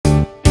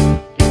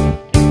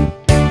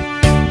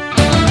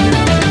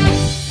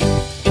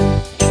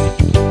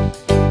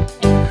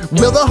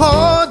Well, the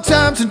hard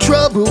times and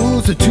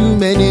troubles are too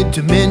many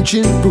to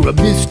mention for a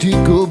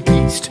mystical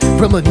beast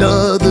from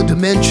another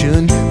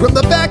dimension. From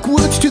the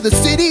backwoods to the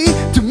city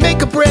to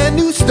make a brand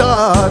new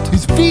start.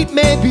 His feet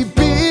may be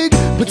big,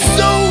 but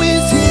so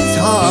is his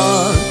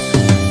heart.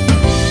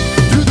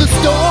 Through the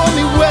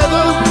stormy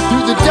weather,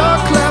 through the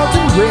dark clouds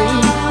and rain,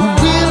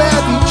 we'll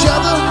have each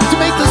other to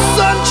make the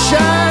sun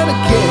shine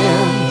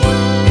again.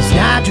 It's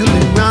Nigel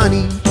and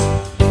Ronnie.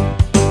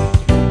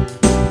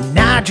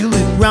 Nigel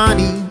and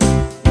Ronnie.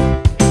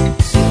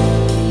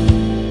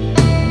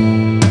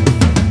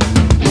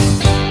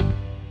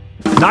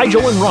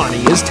 Nigel and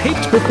Ronnie is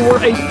taped before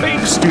a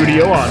big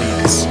studio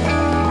audience.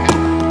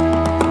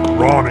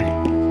 Ronnie.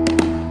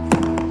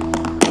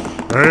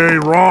 Hey,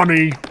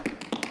 Ronnie.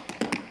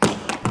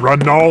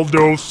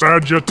 Ronaldo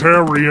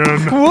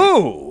Sagittarian.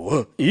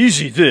 Whoa!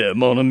 Easy there,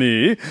 mon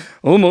ami.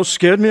 Almost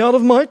scared me out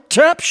of my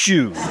tap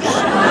shoes.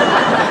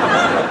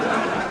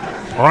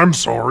 I'm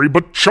sorry,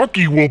 but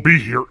Chucky will be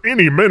here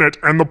any minute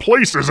and the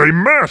place is a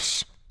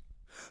mess.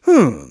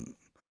 I'm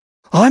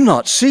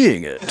not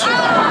seeing it.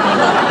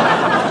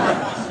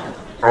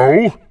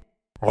 Oh?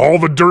 All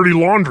the dirty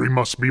laundry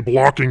must be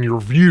blocking your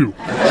view.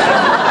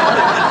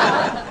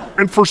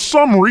 And for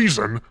some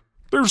reason,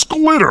 there's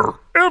glitter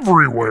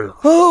everywhere.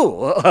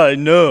 Oh, I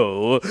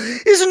know.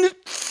 Isn't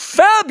it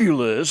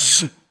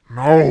fabulous?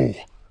 No,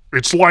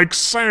 it's like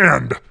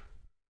sand.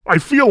 I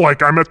feel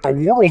like I'm at the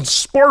world's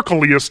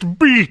sparkliest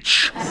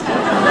beach.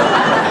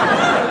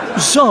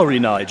 Sorry,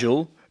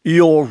 Nigel.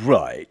 You're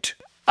right.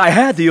 I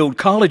had the old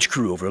college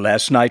crew over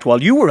last night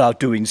while you were out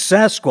doing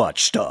Sasquatch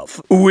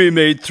stuff. We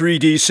made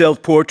 3D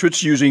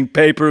self-portraits using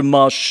paper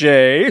mache,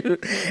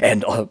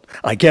 and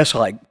I guess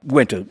I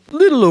went a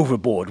little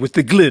overboard with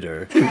the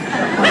glitter. Hey,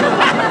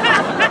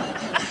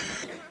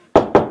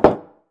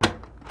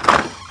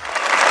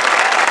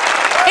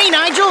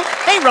 Nigel.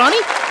 Hey,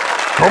 Ronnie.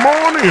 Come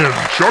on in,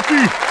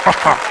 Chucky.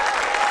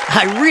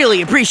 I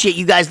really appreciate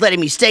you guys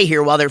letting me stay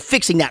here while they're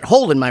fixing that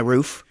hole in my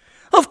roof.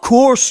 Of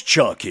course,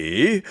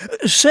 Chucky.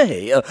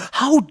 Say,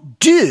 how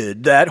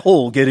did that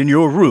hole get in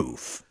your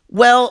roof?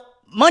 Well,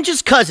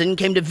 Munch's cousin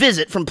came to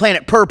visit from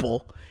Planet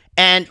Purple,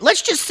 and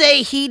let's just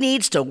say he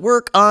needs to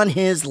work on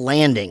his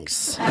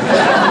landings.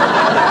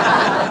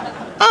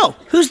 Oh,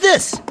 who's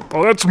this?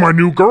 Oh, that's my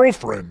new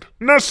girlfriend,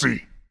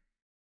 Nessie.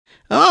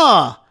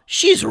 Oh,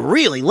 she's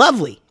really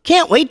lovely.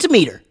 Can't wait to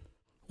meet her.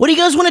 What do you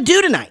guys want to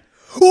do tonight?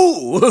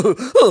 Ooh,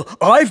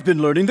 I've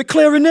been learning the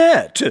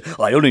clarinet.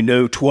 I only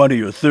know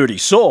 20 or 30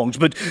 songs,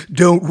 but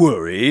don't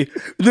worry,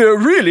 they're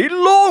really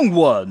long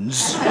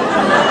ones.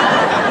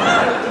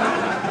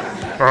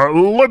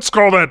 Let's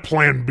call that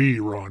Plan B,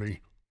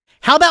 Ronnie.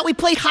 How about we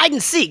play hide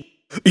and seek?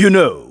 You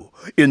know,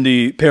 in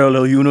the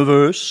parallel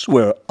universe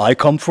where I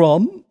come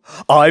from,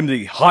 I'm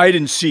the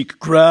hide-and-seek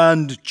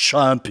grand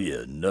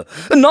champion.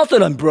 Not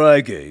that I'm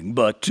bragging,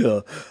 but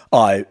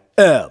I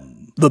am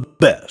the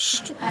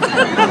best.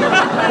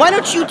 Why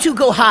don't you two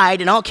go hide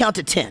and I'll count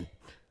to 10?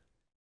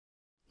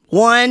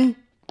 1,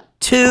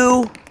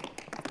 2,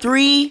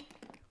 3,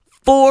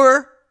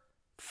 4,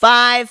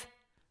 5,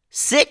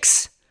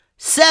 6,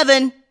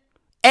 7,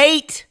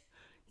 8,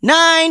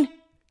 9,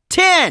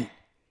 10.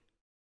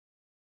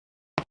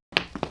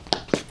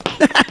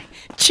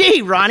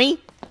 Gee, Ronnie,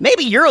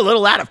 maybe you're a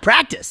little out of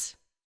practice.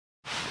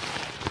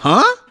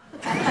 Huh?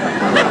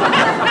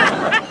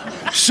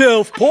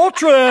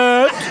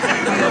 Self-portrait!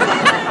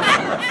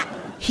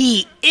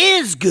 He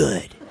is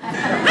good.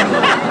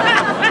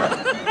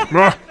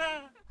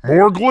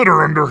 More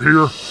glitter under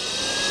here.